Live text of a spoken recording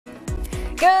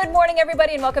Good morning,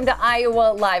 everybody, and welcome to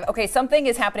Iowa Live. Okay, something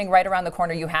is happening right around the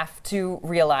corner you have to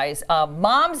realize.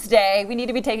 Mom's Day. We need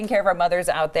to be taking care of our mothers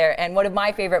out there. And one of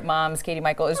my favorite moms, Katie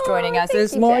Michael, is joining us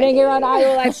this morning here on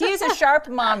Iowa Live. She is a sharp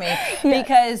mommy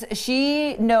because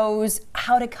she knows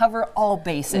how to cover all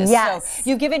bases. Yes.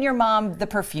 So you've given your mom the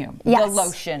perfume, the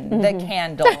lotion, the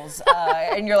candles,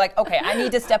 and you're like, okay, I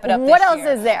need to step it up What this else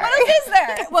year. is there? What else is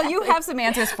there? Well, you have some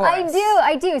answers for us.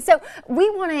 I do. So we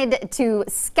wanted to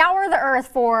scour the earth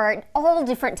for all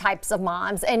different types of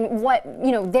moms and what,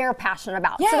 they're passionate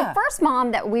about. Yeah. So the first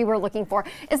mom that we were looking for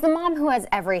is the mom who has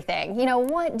everything.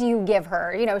 What do you give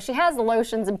her? She has the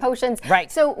lotions and potions. Right.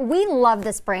 So we love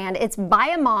this brand. It's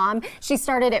by a mom. She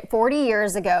started it 40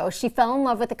 years ago. She fell in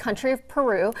love with the country of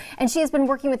Peru, and she has been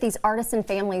working with these artisan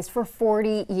families for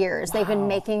 40 years. Wow. They've been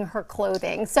making her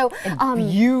clothing. So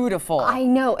beautiful. I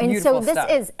know. And beautiful so this stuff.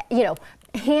 is,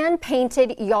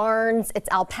 hand-painted yarns. It's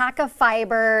alpaca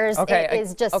fibers. Okay, it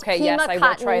is just Pima yes, I will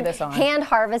cotton, try this on.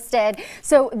 hand-harvested.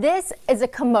 So this is a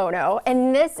kimono,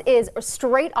 and this is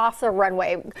straight off the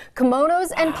runway.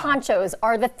 Kimonos and ponchos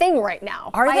are the thing right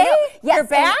now. Are I they? know. Yes,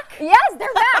 They're back? Yes,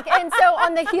 they're back. And so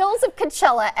on the heels of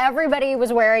Coachella, everybody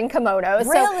was wearing kimonos.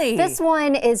 Really? So this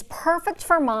one is perfect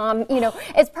for mom.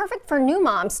 It's perfect for new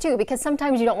moms too, because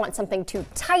sometimes you don't want something too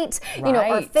tight, or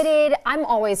Right. fitted. I'm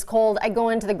always cold. I go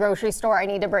into the grocery store. I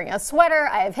need to bring a sweater.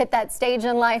 I have hit that stage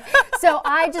in life. So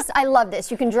I love this.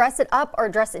 You can dress it up or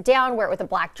dress it down, wear it with a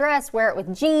black dress, wear it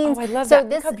with jeans. Oh, I love so that.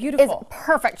 this Look how beautiful. is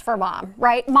perfect for mom,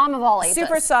 right? Mom of all ages.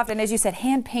 Super soft, and as you said,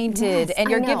 hand painted, Yes,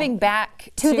 and you're I know. giving back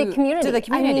to the community. To the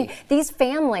community. I mean, these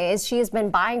families she has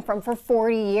been buying from for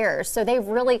 40 years. So they've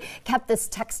really kept this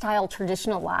textile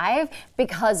tradition alive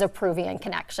because of Peruvian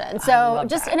Connection. So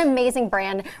just an amazing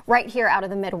brand right here out of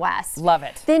the Midwest. Love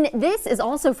it. Then this is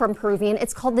also from Peruvian.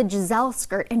 It's called the Giselle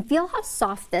skirt, and feel how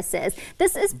soft this is.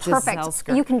 This is perfect. Giselle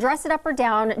skirt. You can dress it up or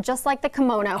down just like the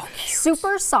kimono.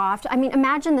 Super soft. I mean,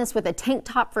 imagine this with a tank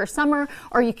top for summer,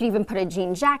 or you could even put a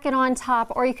jean jacket on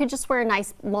top, or you could just wear a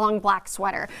nice long black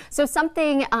sweater. So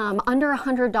something under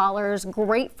 $100,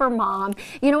 great for mom.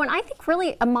 And I think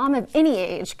really a mom of any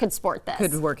age could sport this.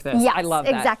 Could work this. Yes, I love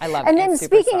that. exactly. I love and it. then It's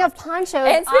super speaking soft. of ponchos,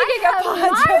 And speaking I of have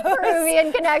ponchos. my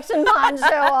Peruvian Connection poncho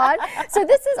on. So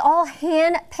this is all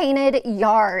hand painted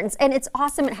yarns, and it's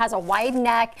awesome. It has a wide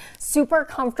neck, super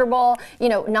comfortable,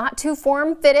 not too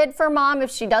form fitted for mom if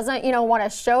she doesn't, want to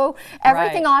show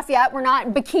everything off yet. We're not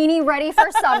bikini ready for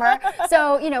summer.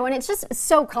 So, and it's just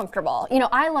so comfortable.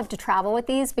 I love to travel with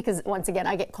these because once again,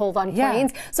 I get cold on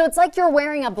planes. So it's like you're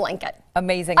wearing a blanket.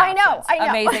 Amazing I options. know.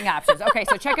 Amazing options. Okay,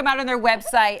 so check them out on their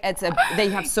website. They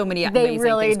have so many amazing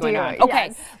really things going do, on. Okay,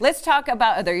 yes. let's talk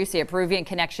about, there you see it,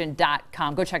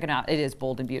 PeruvianConnection.com. Go check it out. It is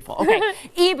bold and beautiful. Okay,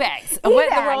 eBags. What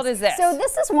in the world is this? So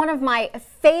this is one of my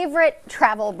favorite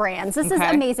travel brands. This is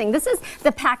amazing. This is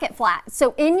the Packet Flat.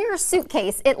 So in your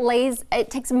suitcase, it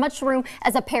takes much room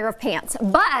as a pair of pants.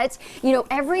 But,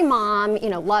 every mom,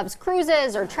 loves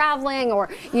cruises or traveling or,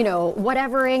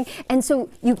 whatevering. And so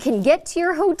you can get to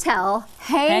your hotel,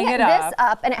 hang this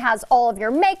up, and it has all of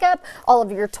your makeup, all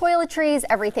of your toiletries,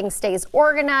 everything stays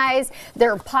organized.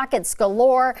 There are pockets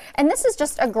galore. And this is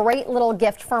just a great little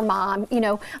gift for mom,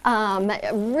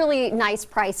 really nice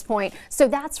price point. So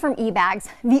that's from eBags.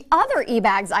 The other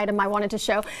eBags item I wanted to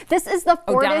show, this is the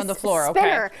Fortis down on the floor.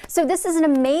 Spinner. Okay. So this is an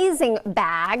amazing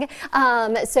bag.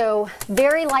 So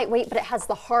very lightweight, but it has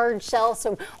the hard shell,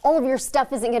 so all of your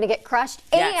stuff isn't going to get crushed.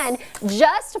 Yes. And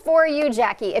just for you,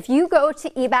 Jackie, if you go to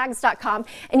ebags.com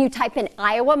and you type in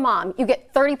Iowa Mom, you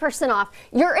get 30% off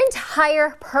your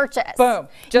entire purchase. Boom.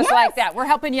 Just Yes. like that. We're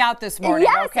helping you out this morning,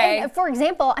 Yes, okay? and for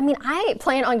example, I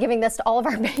plan on giving this to all of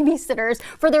our babysitters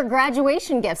for their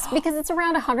graduation gifts because it's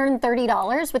around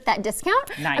 $130 with that discount.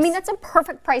 Nice. I mean, that's a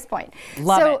perfect price point.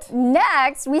 Love it. So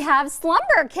next we have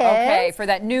Slumber Kids. Okay, for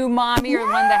that new mommy or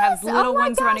one that has Yes. little Oh my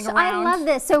ones running gosh, around. I love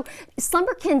this. So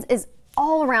Slumberkins is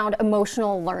all around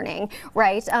emotional learning,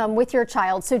 right, with your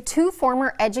child. So two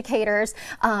former educators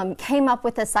came up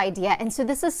with this idea. And so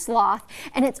this is Sloth,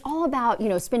 and it's all about,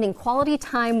 spending quality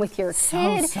time with your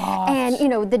kid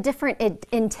and, the different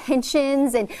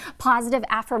intentions and positive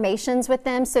affirmations with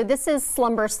them. So this is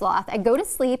Slumber Sloth. I go to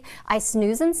sleep, I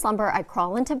snooze and slumber, I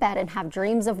crawl into bed and have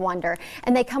dreams of wonder.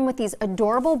 And they come with these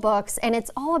adorable books, and it's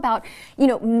all about,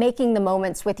 making the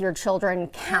moments with your children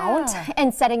count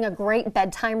and setting a great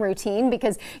bedtime routine. routine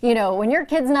because, you know, when your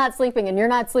kid's not sleeping and you're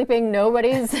not sleeping,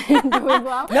 nobody's doing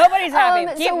well. Nobody's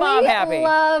happy. Keep mom happy. We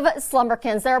love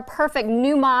Slumberkins. They're a perfect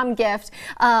new mom gift,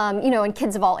 you know, and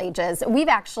kids of all ages. We've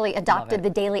actually adopted the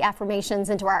daily affirmations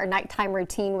into our nighttime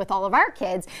routine with all of our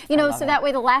kids, you know, so that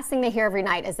way the last thing they hear every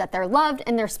night is that they're loved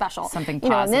and they're special. Something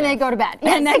positive. And then they go to bed.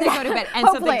 Yes, and then they go to bed. And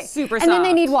something super soft. And then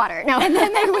they need water. No. And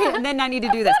then I need to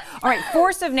do this. All right,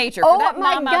 force of nature. For that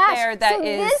mom out there that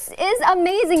this is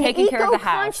amazing. Taking care of the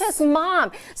house. Eco-conscious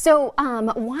mom. So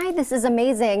why this is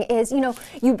amazing is, you know,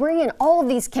 you bring in all of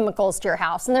these chemicals to your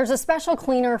house, and there's a special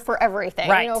cleaner for everything.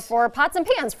 Right. You know, for pots and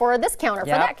pans, for this counter, for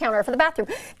that counter, for the bathroom.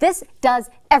 This does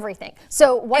everything.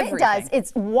 So what it does,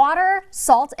 it's water,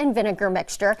 salt, and vinegar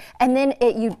mixture, and then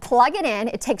you plug it in.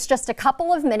 It takes just a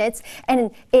couple of minutes,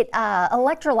 and it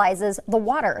electrolyzes the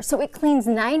water. So it cleans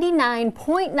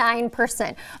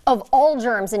 99.9% of all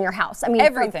germs in your house. I mean,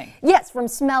 everything. From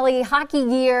smelly hockey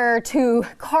gear to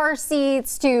car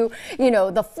seats to, you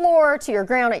know, the floor to your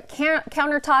granite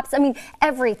countertops. I mean,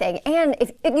 everything. And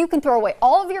if you can throw away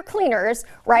all of your cleaners,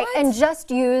 right, and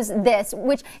just use this,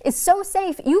 which is so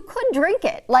safe, you could drink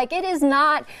it. Like, it is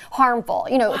not harmful.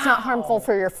 You know, it's not harmful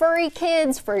for your furry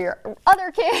kids, for your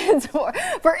other kids, or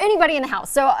for anybody in the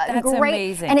house. So that's great.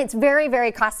 Amazing. And it's very,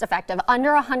 very cost effective.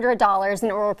 Under $100, and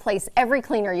it will replace every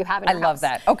cleaner you have in your house. I love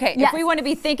that. Okay, if we want to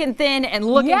be thick and thin and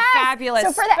looking fabulous,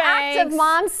 so for the active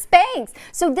mom, Spanx.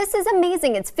 So this is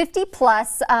amazing. It's 50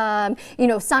 plus, you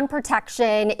know, sun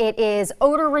protection. It is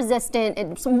odor resistant.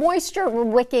 It's moisture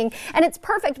wicking, and it's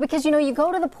perfect because, you know, you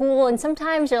go to the pool and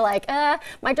sometimes you're like,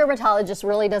 my dermatologist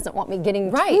really doesn't want me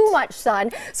getting too much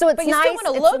sun. So it's nice.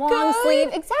 Still it's look long good. sleeve.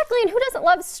 Exactly. And who doesn't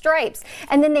love stripes?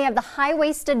 And then they have the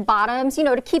high-waisted bottoms, you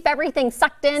know, to keep everything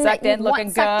sucked in.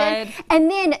 Looking good. And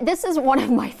then this is one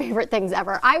of my favorite things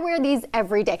ever. I wear these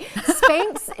every day.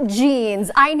 Spanx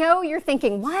jeans. I know you're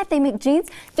thinking, what? They make jeans?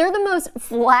 They're the most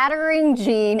flattering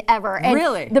jean ever. And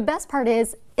really? The best part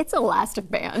is, it's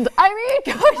elastic band. I mean,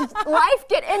 could life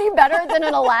get any better than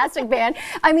an elastic band?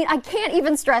 I mean, I can't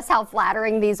even stress how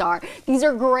flattering these are. These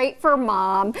are great for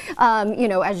mom, you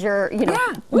know, as you're, you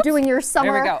know, doing your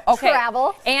summer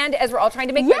travel. And as we're all trying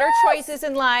to make better choices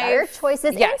in life. Better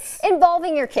choices.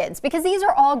 Involving your kids, because these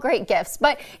are all great gifts.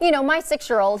 But, you know, my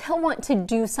 6-year-old, he'll want to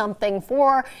do something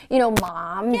for, you know,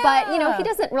 mom. But, you know, he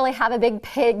doesn't really have a big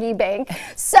piggy bank.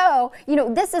 So, you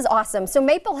know, this is awesome. So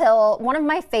Maple Hill, one of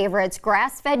my favorites,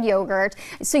 grass-fed yogurt.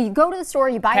 So you go to the store,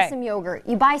 you buy some yogurt,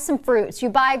 you buy some fruits, you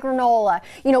buy granola,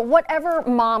 you know, whatever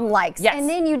mom likes. And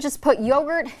then you just put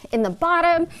yogurt in the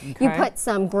bottom, you put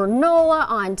some granola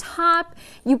on top,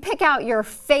 you pick out your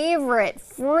favorite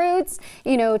fruits,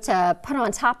 you know, to put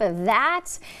on top of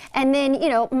that. And then, you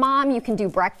know, mom, you can do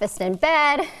breakfast in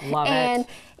bed. Love it.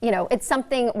 You know, it's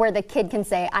something where the kid can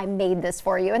say, I made this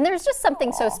for you. And there's just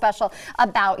something so special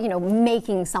about, you know,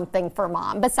 making something for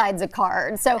mom besides a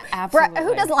card. So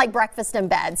who doesn't like breakfast in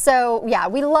bed? So yeah,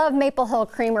 we love Maple Hill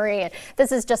Creamery. And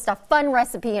this is just a fun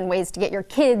recipe and ways to get your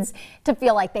kids to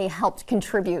feel like they helped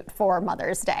contribute for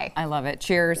Mother's Day. I love it.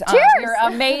 Cheers. Cheers. You're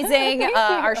amazing.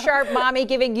 Our sharp mommy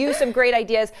giving you some great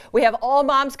ideas. We have all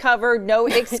moms covered, no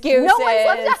excuses. No one's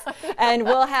left out. And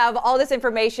we'll have all this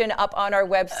information up on our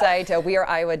website,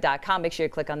 weareiowa.com. Make sure you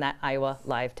click on that Iowa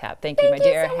Live tab. Thank you, my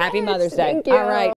dear. So Happy much. Mother's Day. Thank you. All right.